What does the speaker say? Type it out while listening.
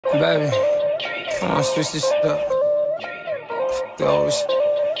Baby, I wanna switch this shit up. Those,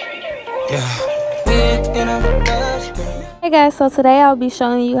 yeah. Hey guys, so today I'll be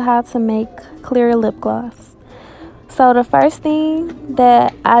showing you how to make clear lip gloss. So the first thing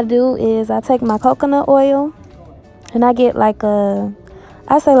that I do is I take my coconut oil and I get like a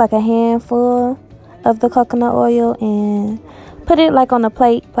handful of the coconut oil and put it like on a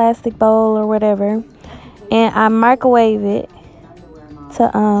plate, plastic bowl or whatever, and I microwave it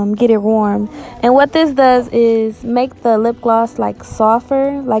to get it warm. And what this does is make the lip gloss like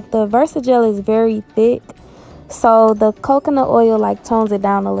softer. Like the Versagel is very thick, so the coconut oil like tones it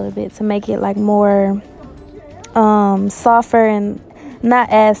down a little bit to make it like more softer and not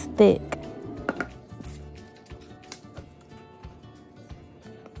as thick.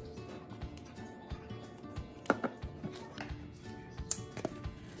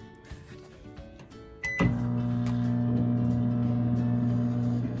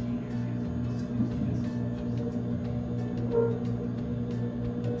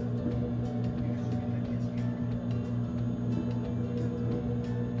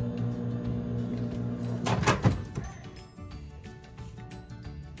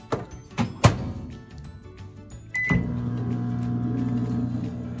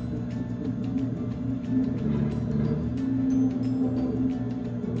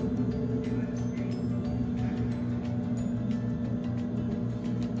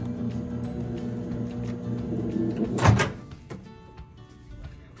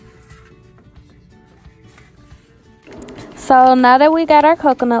 So now that we got our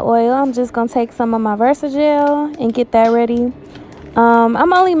coconut oil, I'm just going to take some of my Versagel and get that ready.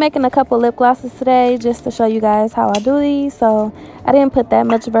 I'm only making a couple lip glosses today just to show you guys how I do these. So I didn't put that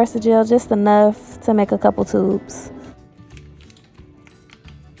much Versagel, just enough to make a couple tubes.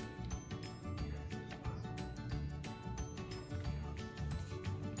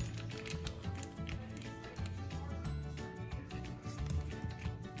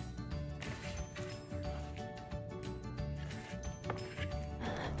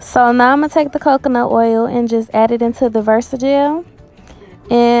 So now I'm going to take the coconut oil and just add it into the Versagel.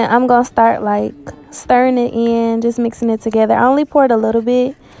 And I'm going to start like stirring it in, just mixing it together. I only poured a little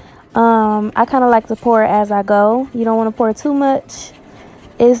bit. I kind of like to pour as I go. You don't want to pour too much.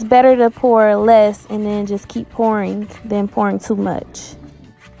 It's better to pour less and then just keep pouring than pouring too much.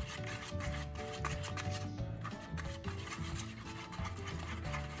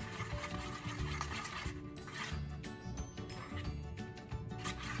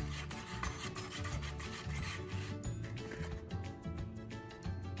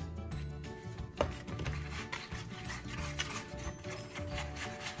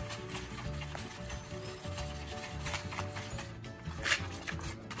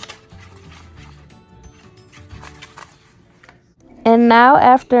 And now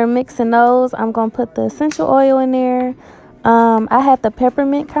after mixing those, I'm going to put the essential oil in there. I had the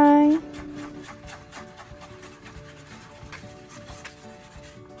peppermint kind.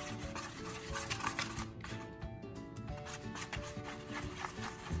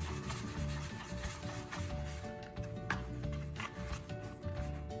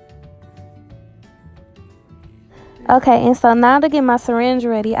 Okay, and so now to get my syringe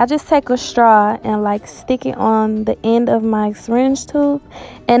ready, I just take a straw and like stick it on the end of my syringe tube,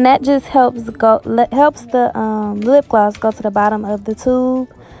 and that just helps the lip gloss go to the bottom of the tube.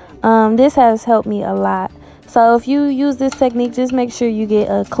 This has helped me a lot. So if you use this technique, just make sure you get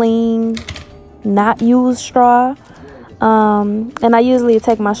a clean, not used straw. And I usually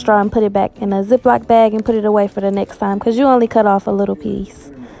take my straw and put it back in a Ziploc bag and put it away for the next time, because you only cut off a little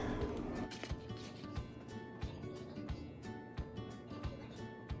piece.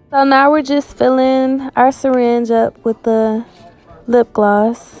 So now we're just filling our syringe up with the lip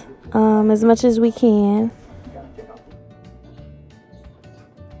gloss as much as we can.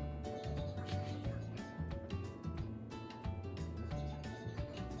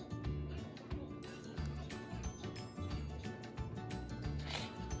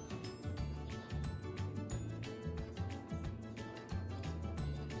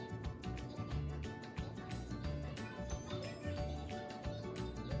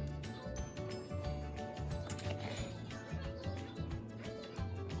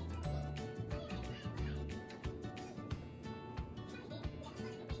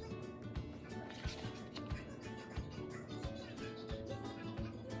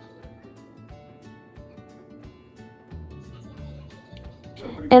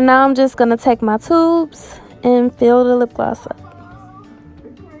 And now I'm just going to take my tubes and fill the lip gloss up.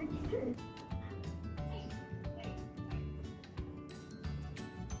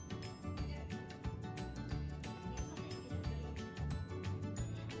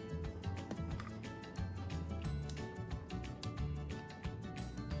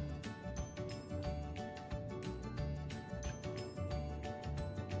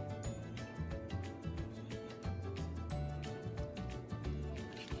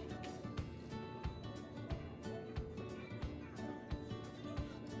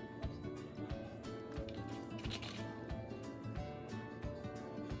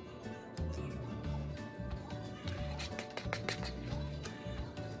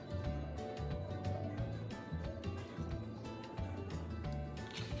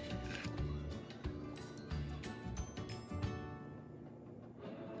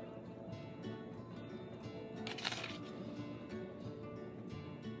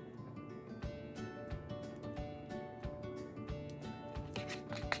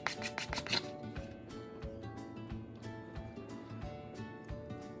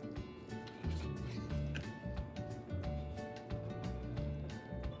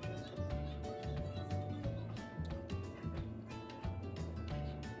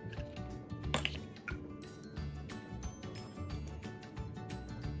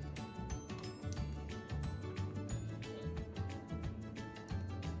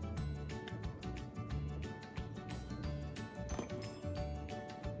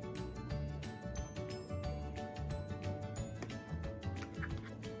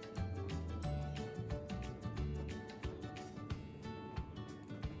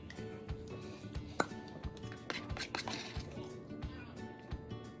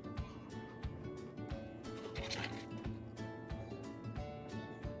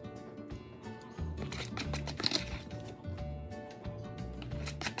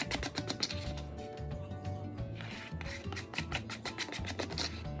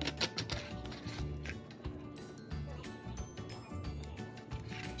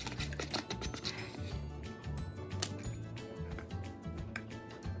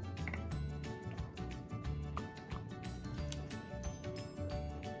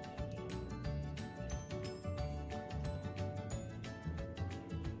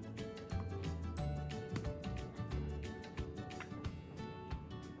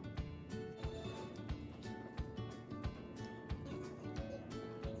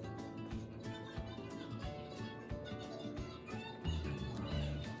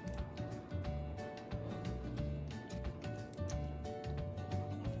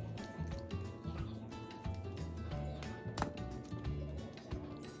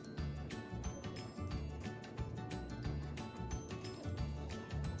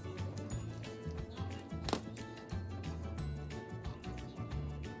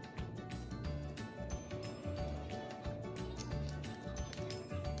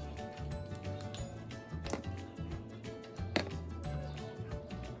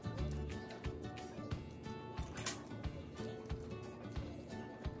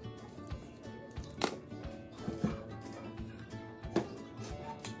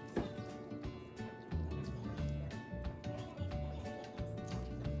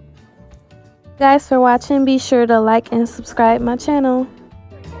 Guys, for watching, be sure to like and subscribe my channel.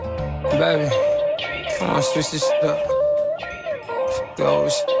 Baby, I wanna switch this shit up. Fuck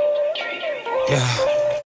those. Yeah.